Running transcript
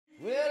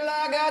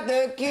got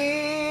the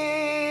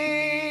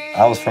key.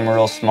 I was from a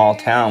real small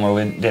town where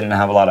we didn't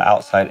have a lot of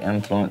outside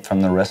influence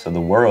from the rest of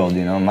the world,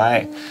 you know.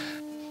 My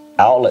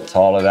outlet to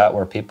all of that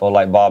were people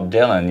like Bob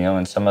Dylan, you know,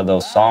 and some of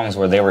those songs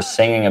where they were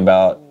singing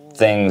about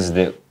things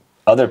that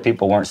other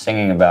people weren't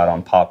singing about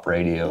on pop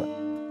radio.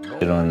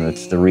 You know, and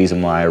it's the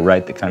reason why I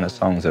write the kind of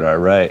songs that I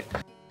write.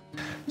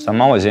 So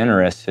I'm always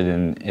interested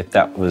in if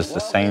that was the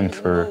same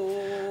for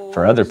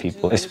other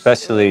people,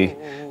 especially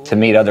to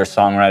meet other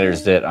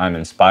songwriters that I'm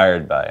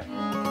inspired by.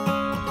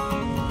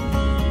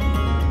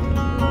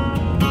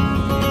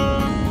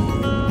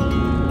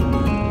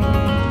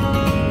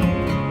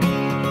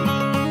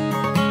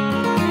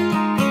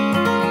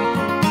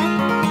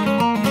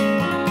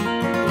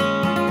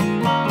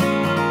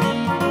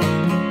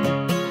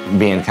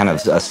 Being kind of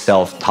a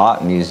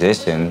self-taught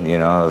musician, you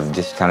know, of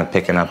just kind of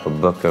picking up a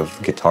book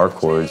of guitar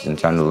chords and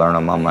trying to learn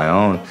them on my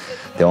own.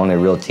 The only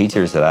real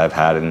teachers that I've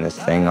had in this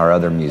thing are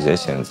other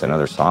musicians and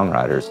other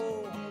songwriters.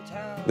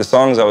 The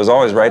songs, I was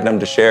always writing them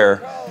to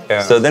share.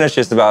 Yeah. So then it's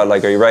just about,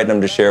 like, are you writing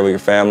them to share with your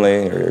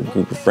family or your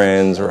group of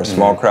friends or a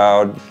small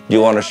crowd? Do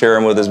you want to share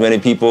them with as many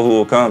people who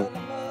will come?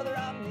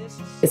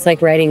 It's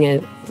like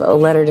writing a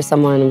letter to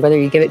someone, whether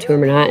you give it to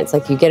them or not. It's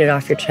like you get it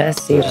off your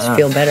chest and you just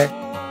feel better.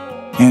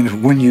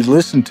 And when you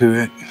listen to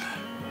it,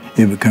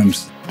 it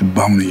becomes the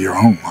bone of your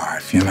own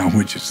life, you know,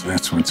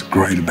 that's what's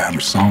great about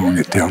a song.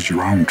 It tells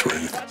your own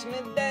truth.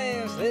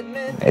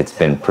 It's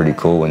been pretty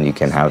cool when you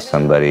can have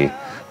somebody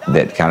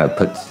that kind of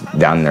puts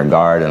down their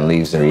guard and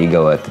leaves their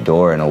ego at the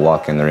door and will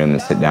walk in the room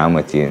and sit down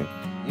with you.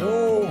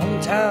 Your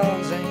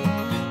hometowns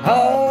ain't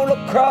all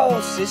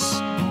across this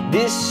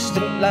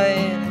distant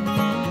land.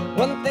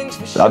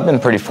 I've been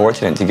pretty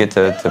fortunate to get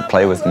to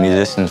play with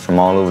musicians from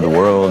all over the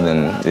world,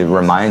 and it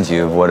reminds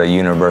you of what a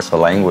universal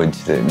language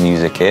that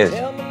music is.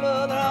 Tell my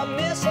mother I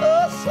miss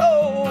her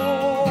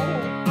so.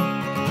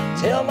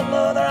 Tell my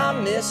mother I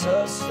miss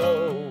her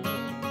so.